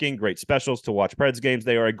 free parking, great specials to watch Preds games.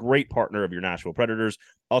 They are a great partner of your Nashville Predators.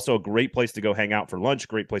 Also a great place to go hang out for lunch,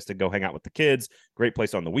 great place to go hang out with the kids, great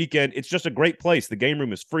place on the weekend. It's just a great place. The game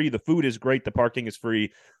room is free. The food is great. The parking is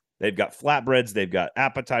free. They've got flatbreads. They've got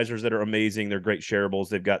appetizers that are amazing. They're great shareables.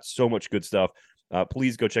 They've got so much good stuff.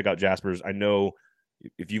 Please go check out Jasper's. I know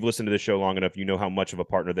if you've listened to this show long enough, you know how much of a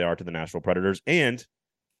partner they are to the Nashville Predators. And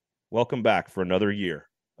welcome back for another year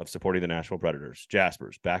of supporting the Nashville Predators.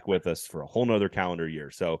 Jasper's back with us for a whole nother calendar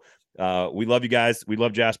year. So we love you guys. We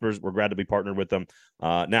love Jasper's. We're glad to be partnered with them.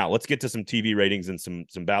 Now let's get to some TV ratings and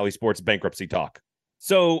some Bally Sports bankruptcy talk.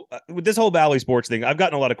 So with this whole Bally Sports thing, I've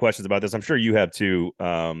gotten a lot of questions about this. I'm sure you have too,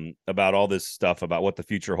 about all this stuff, about what the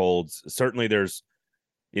future holds. Certainly there's,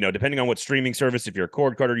 depending on what streaming service, if you're a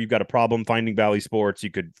cord cutter, you've got a problem finding Bally Sports. You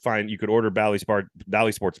could order Bally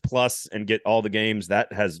Sports Plus and get all the games.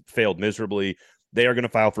 That has failed miserably. They are going to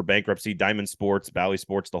file for bankruptcy. Diamond Sports, Bally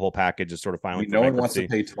Sports, the whole package is sort of filing for bankruptcy. No one wants to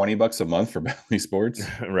pay $20 a month for Bally Sports.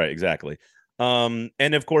 Right, exactly. And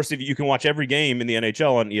of course, if you can watch every game in the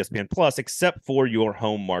NHL on ESPN Plus, except for your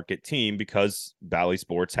home market team, because Bally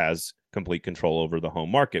Sports has complete control over the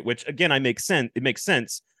home market, which again, it makes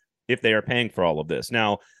sense if they are paying for all of this.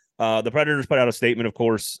 Now, the Predators put out a statement, of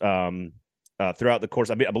course, throughout the course.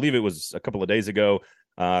 I believe it was a couple of days ago.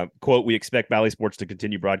 Quote, "We expect Bally Sports to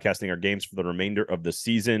continue broadcasting our games for the remainder of the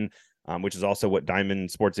season." which is also what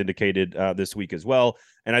Diamond Sports indicated this week as well.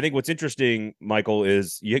 And I think what's interesting, Michael,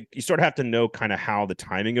 is you sort of have to know kind of how the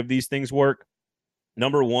timing of these things work.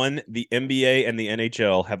 Number one, the NBA and the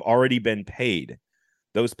NHL have already been paid.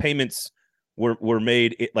 Those payments were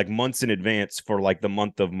made like months in advance for like the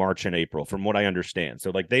month of March and April, from what I understand.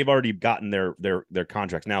 So like they've already gotten their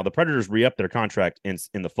contracts. Now the Predators re-up their contract in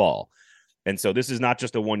the fall. And so this is not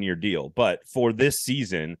just a one-year deal, but for this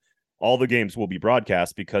season, all the games will be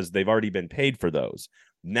broadcast because they've already been paid for those.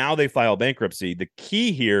 Now they file bankruptcy. The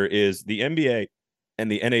key here is the NBA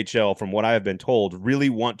and the NHL, from what I have been told, really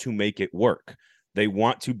want to make it work. They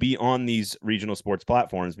want to be on these regional sports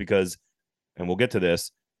platforms because, and we'll get to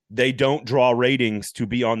this, they don't draw ratings to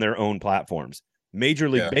be on their own platforms. Major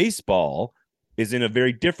League Baseball is in a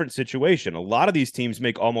very different situation. A lot of these teams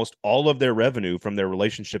make almost all of their revenue from their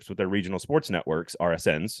relationships with their regional sports networks,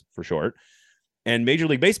 RSNs for short. And Major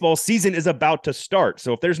League Baseball season is about to start.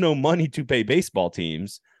 So if there's no money to pay baseball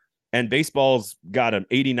teams, and baseball's got an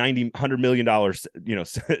 80, 90, $100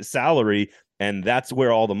 million, salary, and that's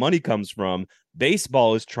where all the money comes from,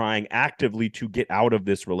 baseball is trying actively to get out of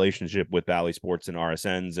this relationship with Bally Sports and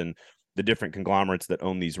RSNs and the different conglomerates that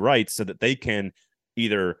own these rights so that they can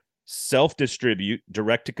either self-distribute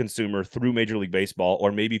direct to consumer through Major League Baseball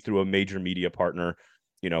or maybe through a major media partner,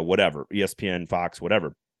 whatever, ESPN, Fox,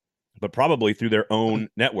 whatever, but probably through their own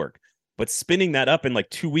network. But spinning that up in like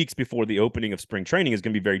 2 weeks before the opening of spring training is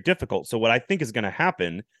going to be very difficult. So what I think is going to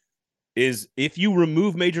happen is if you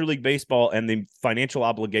remove Major League Baseball and the financial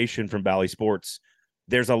obligation from Bally Sports,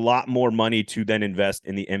 there's a lot more money to then invest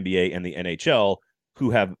in the NBA and the NHL,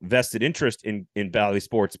 who have vested interest in Bally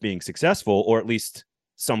Sports being successful, or at least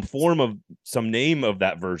some name of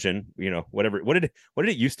that version, whatever. What did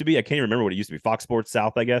it used to be? I can't even remember what it used to be. Fox Sports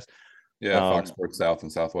South, I guess. Yeah, Fox Sports South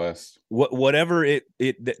and Southwest. Whatever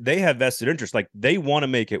they have vested interest. Like they want to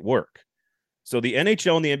make it work. So the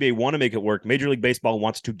NHL and the NBA want to make it work. Major League Baseball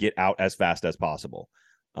wants to get out as fast as possible.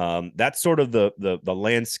 That's sort of the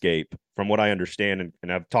landscape from what I understand.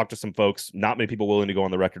 And I've talked to some folks, not many people willing to go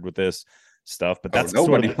on the record with this stuff, but that's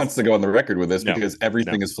nobody wants to go on the record with this because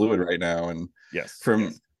everything is fluid right now. And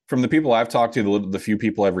from the people I've talked to, the few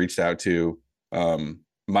people I've reached out to,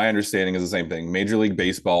 my understanding is the same thing. Major League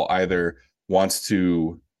Baseball either wants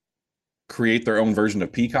to create their own version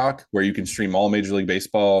of Peacock where you can stream all Major League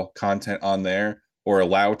Baseball content on there, or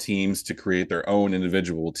allow teams to create their own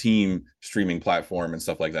individual team streaming platform and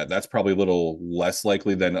stuff like that. That's probably a little less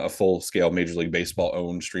likely than a full-scale Major League Baseball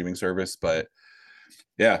owned streaming service. But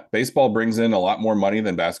yeah, baseball brings in a lot more money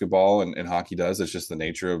than basketball and hockey does. It's just the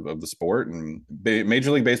nature of the sport. And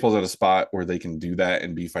Major League Baseball is at a spot where they can do that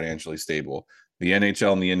and be financially stable. The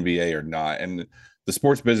NHL and the NBA are not. And the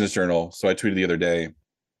Sports Business Journal, so I tweeted the other day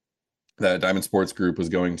that Diamond Sports Group was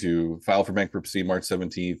going to file for bankruptcy March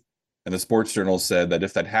 17th. And the Sports Journal said that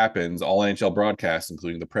if that happens, all NHL broadcasts,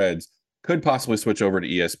 including the Preds, could possibly switch over to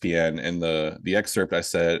ESPN. And the excerpt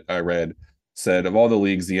I read said, of all the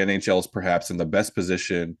leagues, the NHL is perhaps in the best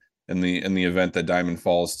position in the event that Diamond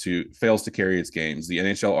fails to carry its games. The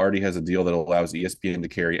NHL already has a deal that allows ESPN to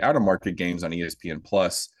carry out-of-market games on ESPN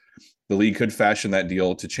Plus. The league could fashion that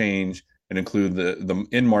deal to change and include the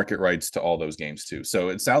in-market rights to all those games too. So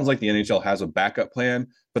it sounds like the NHL has a backup plan,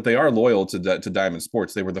 but they are loyal to Diamond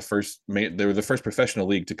Sports. They were the first professional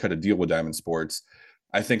league to cut a deal with Diamond Sports.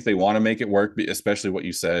 I think they want to make it work, especially what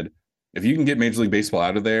you said. If you can get Major League Baseball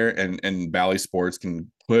out of there and Bally Sports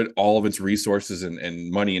can put all of its resources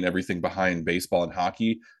and money and everything behind baseball and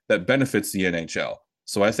hockey, that benefits the NHL.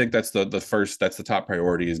 So I think that's the top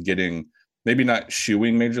priority, is getting, maybe not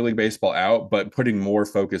shooing Major League Baseball out, but putting more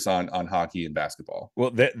focus on hockey and basketball.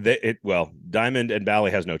 Well, Diamond and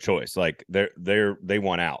Bally has no choice. Like they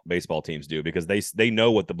want out. Baseball teams do, because they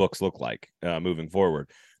know what the books look like moving forward.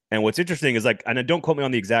 And what's interesting is, like, and don't quote me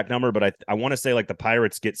on the exact number, but I want to say like the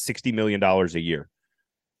Pirates get $60 million a year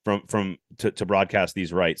to broadcast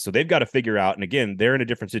these rights. So they've got to figure out. And again, they're in a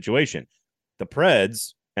different situation. The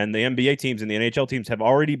Preds and the NBA teams and the NHL teams have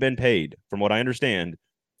already been paid, from what I understand,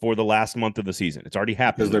 for the last month of the season. It's already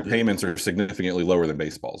happened. Because their payments are significantly lower than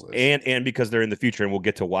baseball's is. And because they're in the future, and we'll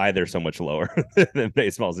get to why they're so much lower than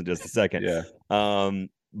baseball's in just a second. Yeah.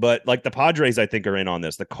 But like the Padres, I think, are in on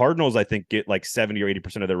this. The Cardinals, I think, get like 70 or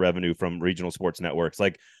 80% of their revenue from regional sports networks,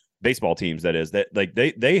 like baseball teams, that is. That like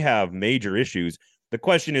they have major issues. The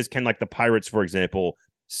question is, can like the Pirates, for example,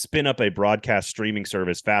 spin up a broadcast streaming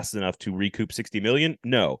service fast enough to recoup 60 million?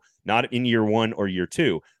 No, not in year 1 or year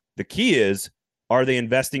 2. The key is, are they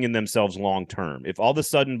investing in themselves long term? If all of a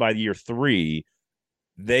sudden by year 3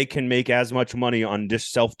 they can make as much money on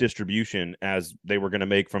self-distribution as they were going to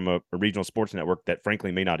make from a regional sports network that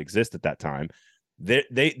frankly may not exist at that time,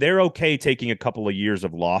 they're okay taking a couple of years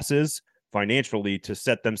of losses financially to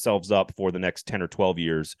set themselves up for the next 10 or 12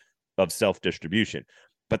 years of self-distribution.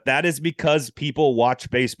 But that is because people watch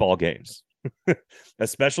baseball games,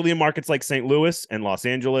 especially in markets like St. Louis and Los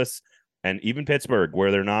Angeles and even Pittsburgh,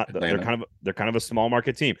 where they're kind of a small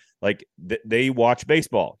market team. Like they watch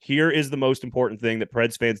baseball. Here is the most important thing that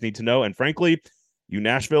Preds fans need to know. And frankly, you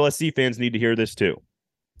Nashville SC fans need to hear this too.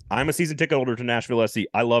 I'm a season ticket holder to Nashville SC.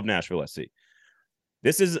 I love Nashville SC.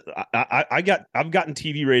 This is I've gotten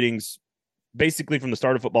TV ratings basically from the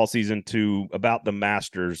start of football season to about the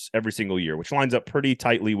Masters every single year, which lines up pretty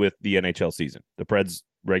tightly with the NHL season, the Preds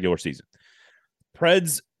regular season.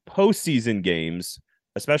 Preds postseason games,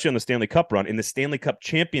 especially on the Stanley Cup run, in the Stanley Cup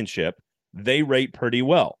championship, they rate pretty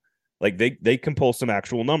well. Like they can pull some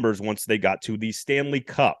actual numbers once they got to the Stanley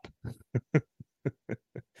Cup,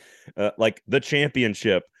 like the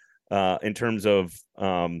championship in terms of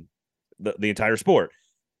the entire sport.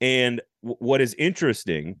 And what is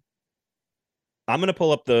interesting, I'm going to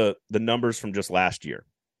pull up the numbers from just last year.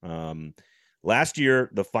 Last year,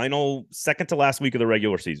 the final second to last week of the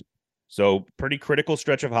regular season. So pretty critical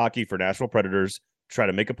stretch of hockey for Nashville Predators. Try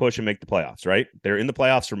to make a push and make the playoffs, right? They're in the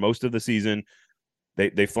playoffs for most of the season.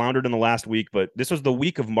 They floundered in the last week, but this was the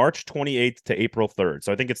week of March 28th to April 3rd.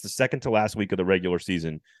 So I think it's the second to last week of the regular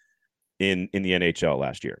season in the NHL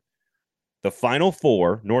last year. The Final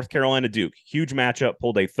Four, North Carolina Duke, huge matchup,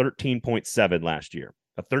 pulled a 13.7 last year.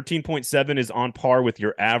 A 13.7 is on par with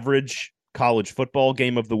your average college football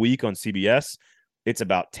game of the week on CBS. It's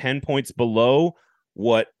about 10 points below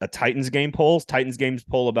what a Titans game pulls. Titans games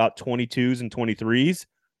pull about 22s and 23s.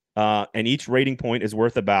 And each rating point is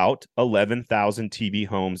worth about 11,000 TV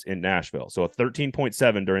homes in Nashville. So a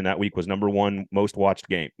 13.7 during that week was number one most watched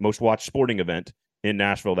sporting event in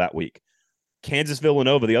Nashville that week. Kansas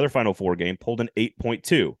Villanova, the other Final Four game, pulled an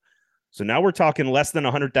 8.2. So now we're talking less than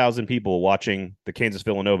 100,000 people watching the Kansas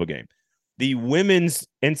Villanova game. The women's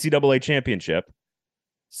NCAA championship,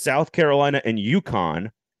 South Carolina and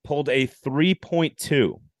UConn pulled a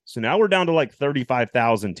 3.2. So now we're down to like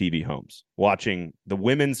 35,000 TV homes watching the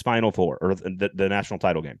women's Final Four or the national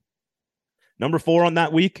title game. Number 4 on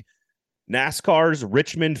that week, NASCAR's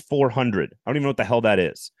Richmond 400. I don't even know what the hell that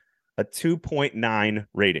is. A 2.9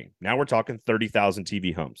 rating. Now we're talking 30,000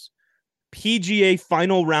 TV homes. PGA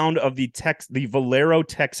final round of the Valero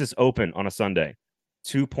Texas Open on a Sunday.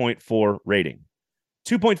 2.4 rating.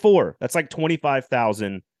 2.4. That's like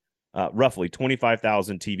 25,000, roughly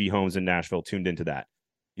 25,000 TV homes in Nashville tuned into that.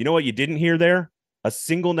 You know what you didn't hear there? A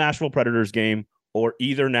single Nashville Predators game or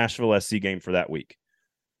either Nashville SC game for that week.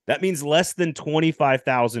 That means less than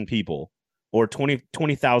 25,000 people or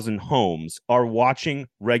 20,000 homes are watching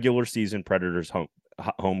regular season Predators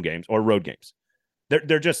home games or road games.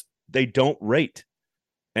 They don't rate.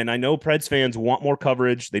 And I know Preds fans want more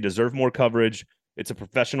coverage. They deserve more coverage. It's a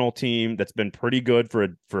professional team that's been pretty good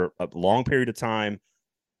for a long period of time.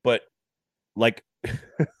 But like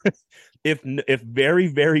if very,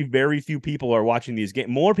 very, very few people are watching these games,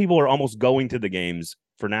 more people are almost going to the games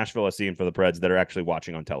for Nashville SC and for the Preds that are actually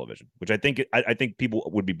watching on television, which I think people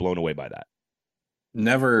would be blown away by that.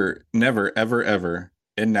 Never, ever, ever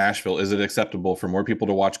in Nashville is it acceptable for more people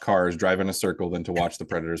to watch cars drive in a circle than to watch the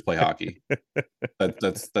Predators play hockey.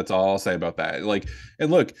 That's all I'll say about that. Like,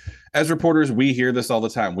 and look, as reporters, we hear this all the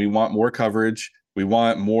time. We want more coverage. We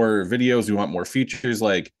want more videos. We want more features.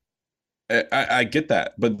 Like, I get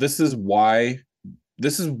that, but this is why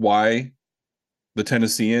the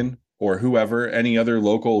Tennessean or whoever, any other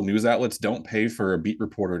local news outlets don't pay for a beat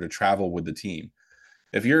reporter to travel with the team.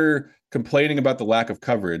 If you're complaining about the lack of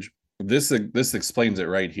coverage, this explains it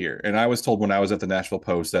right here. And I was told when I was at the Nashville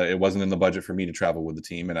Post that it wasn't in the budget for me to travel with the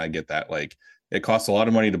team, and I get that. Like, it costs a lot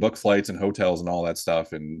of money to book flights and hotels and all that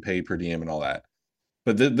stuff and pay per diem and all that.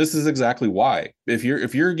 But this is exactly why. If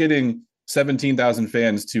you're getting 17,000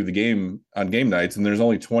 fans to the game on game nights, and there's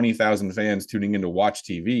only 20,000 fans tuning in to watch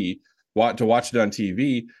it on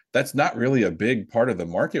TV, that's not really a big part of the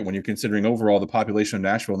market when you're considering overall the population of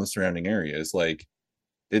Nashville and the surrounding areas. Like,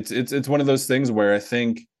 it's one of those things where I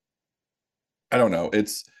think, I don't know,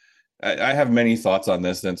 I have many thoughts on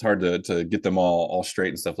this, and it's hard to get them all straight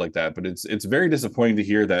and stuff like that. But it's very disappointing to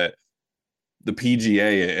hear that the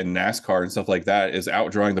PGA and NASCAR and stuff like that is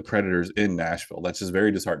outdrawing the Predators in Nashville. That's just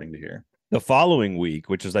very disheartening to hear. The following week,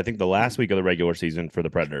 which is I think the last week of the regular season for the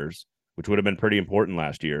Predators, which would have been pretty important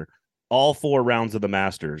last year, all 4 rounds of the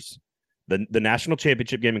Masters, the national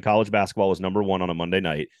championship game in college basketball was number 1 on a Monday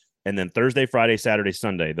night. And then Thursday, Friday, Saturday,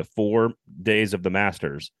 Sunday, the 4 days of the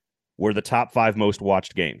Masters were the top 5 most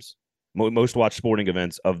watched games, most watched sporting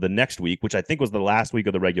events of the next week, which I think was the last week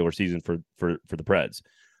of the regular season for the Preds.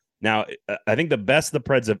 Now, I think the best the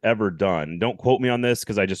Preds have ever done, don't quote me on this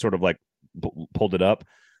because I just sort of like pulled it up,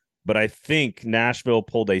 but I think Nashville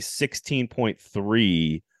pulled a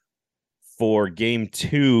 16.3 for game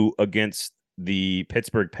 2 against the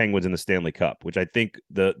Pittsburgh Penguins in the Stanley Cup, which I think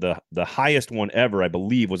the highest one ever, I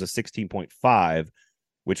believe, was a 16.5,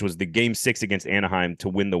 which was the game 6 against Anaheim to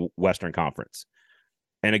win the Western Conference.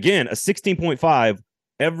 And again, a 16.5,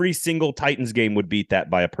 every single Titans game would beat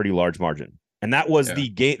that by a pretty large margin. And that was the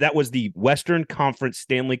game, that was the Western Conference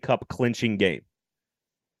Stanley Cup clinching game.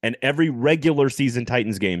 And every regular season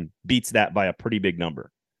Titans game beats that by a pretty big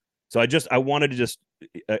number. So I wanted to just,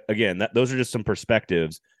 again, those are just some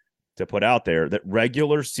perspectives to put out there, that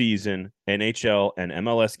regular season NHL and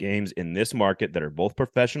MLS games in this market that are both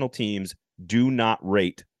professional teams do not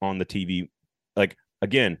rate on the TV. Like,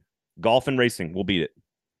 again, golf and racing will beat it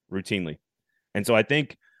routinely. And so I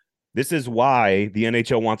think this is why the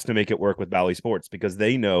NHL wants to make it work with Bally Sports, because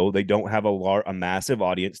they know they don't have a massive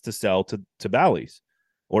audience to sell to Bally's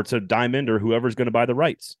or to Diamond or whoever's going to buy the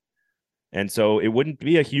rights. And so it wouldn't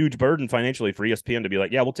be a huge burden financially for ESPN to be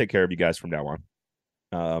like, yeah, we'll take care of you guys from now on.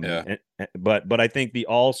 But I think the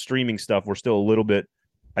all streaming stuff, we're still a little bit,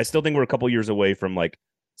 I still think we're a couple years away from like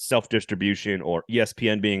self-distribution or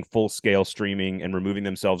ESPN being full scale streaming and removing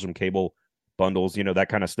themselves from cable bundles, that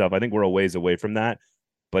kind of stuff. I think we're a ways away from that,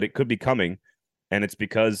 but it could be coming. And it's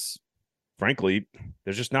because, frankly,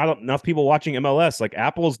 there's just not enough people watching MLS. Like,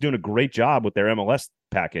 Apple's doing a great job with their MLS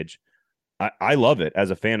package. I love it as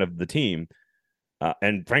a fan of the team.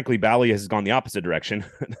 And frankly, Bally has gone the opposite direction.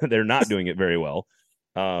 They're not doing it very well.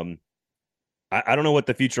 I don't know what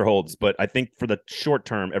the future holds, but I think for the short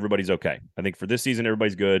term, everybody's okay. I think for this season,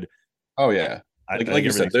 everybody's good. Oh, yeah. Like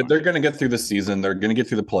you said, they're going to get through the season. They're going to get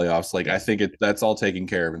through the playoffs. Like, I think that's all taken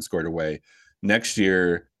care of and squared away. Next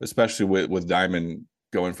year, especially with Diamond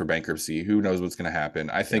going for bankruptcy, who knows what's going to happen?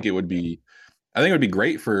 I think it would be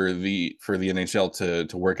great for the NHL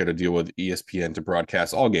to work out a deal with ESPN to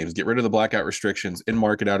broadcast all games, get rid of the blackout restrictions, in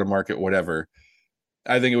market, out of market, whatever.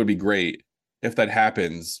 I think it would be great. If that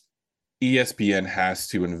happens, ESPN has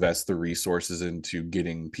to invest the resources into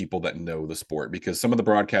getting people that know the sport, because some of the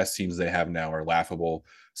broadcast teams they have now are laughable.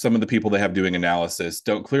 Some of the people they have doing analysis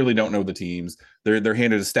clearly don't know the teams. They're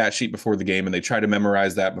handed a stat sheet before the game and they try to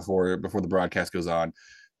memorize that before the broadcast goes on.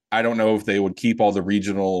 I don't know if they would keep all the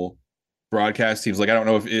regional broadcast teams. Like, I don't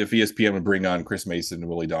know if ESPN would bring on Chris Mason and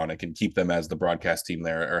Willie Donick and keep them as the broadcast team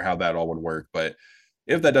there, or how that all would work. But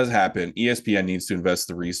if that does happen, ESPN needs to invest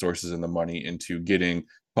the resources and the money into getting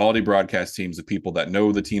quality broadcast teams of people that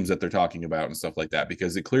know the teams that they're talking about and stuff like that.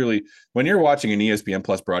 Because it clearly, when you're watching an ESPN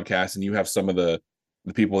Plus broadcast and you have some of the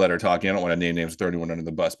people that are talking, I don't want to name names, throw anyone under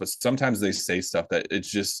the bus, but sometimes they say stuff that it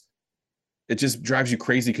just drives you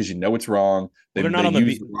crazy because it's wrong. They're not on the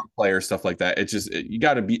beat. The wrong player, stuff like that. You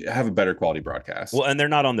got to have a better quality broadcast. Well, and they're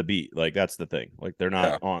not on the beat. Like, that's the thing. Like, they're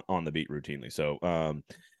not on the beat routinely. So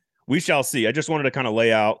we shall see. I just wanted to kind of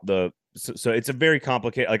lay out so it's a very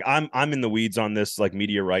complicated, like, I'm in the weeds on this, like,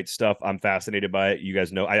 media rights stuff. I'm fascinated by it. You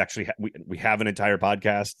guys know, I actually we have an entire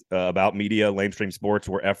podcast about media, Lamestream Sports.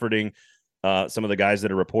 We're efforting some of the guys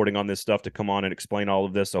that are reporting on this stuff to come on and explain all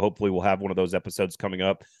of this. So hopefully we'll have one of those episodes coming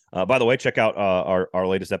up. By the way, check out our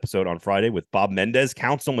latest episode on Friday with Bob Mendez,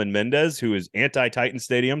 Councilman Mendez, who is anti-Titan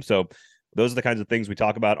Stadium. So those are the kinds of things we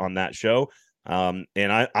talk about on that show. And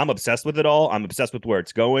I'm obsessed with it all. I'm obsessed with where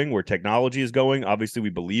it's going, where technology is going. Obviously, we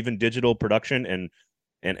believe in digital production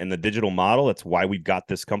and the digital model. That's why we've got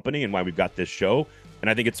this company and why we've got this show. And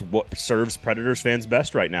I think it's what serves Predators fans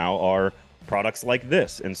best right now are products like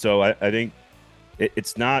this. And so I think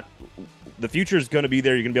it's not, the future is going to be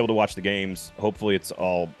there. You're going to be able to watch the games. Hopefully it's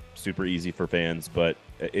all super easy for fans, but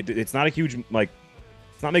it's not a huge, like,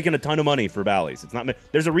 it's not making a ton of money for Bally's. It's not,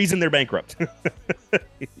 there's a reason they're bankrupt.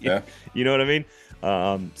 Yeah. You know what I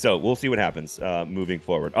mean? So we'll see what happens moving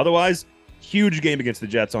forward. Otherwise, huge game against the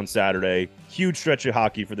Jets on Saturday. Huge stretch of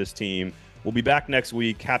hockey for this team. We'll be back next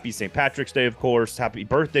week. Happy St. Patrick's Day, of course. Happy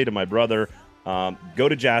birthday to my brother. Go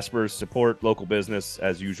to Jasper's, support local business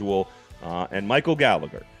as usual. And Michael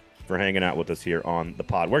Gallagher for hanging out with us here on the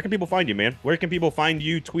pod. Where can people find you, man? Where can people find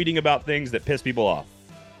you tweeting about things that piss people off?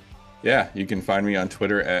 Yeah, you can find me on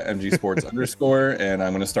Twitter at mgsports _ and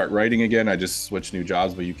I'm going to start writing again. I just switched new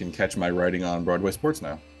jobs, but you can catch my writing on Broadway Sports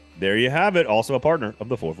now. There you have it. Also a partner of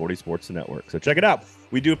the 440 Sports Network. So check it out.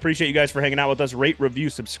 We do appreciate you guys for hanging out with us. Rate, review,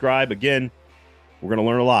 subscribe. Again, we're going to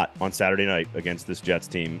learn a lot on Saturday night against this Jets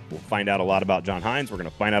team. We'll find out a lot about John Hynes. We're going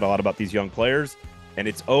to find out a lot about these young players. And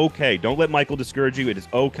it's okay. Don't let Michael discourage you. It is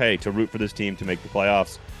okay to root for this team to make the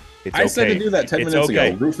playoffs. I said to do that 10 minutes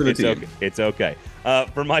ago. Root for the team. It's okay.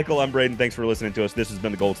 For Michael, I'm Braden. Thanks for listening to us. This has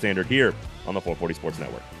been the Gold Standard here on the 440 Sports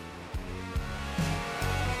Network.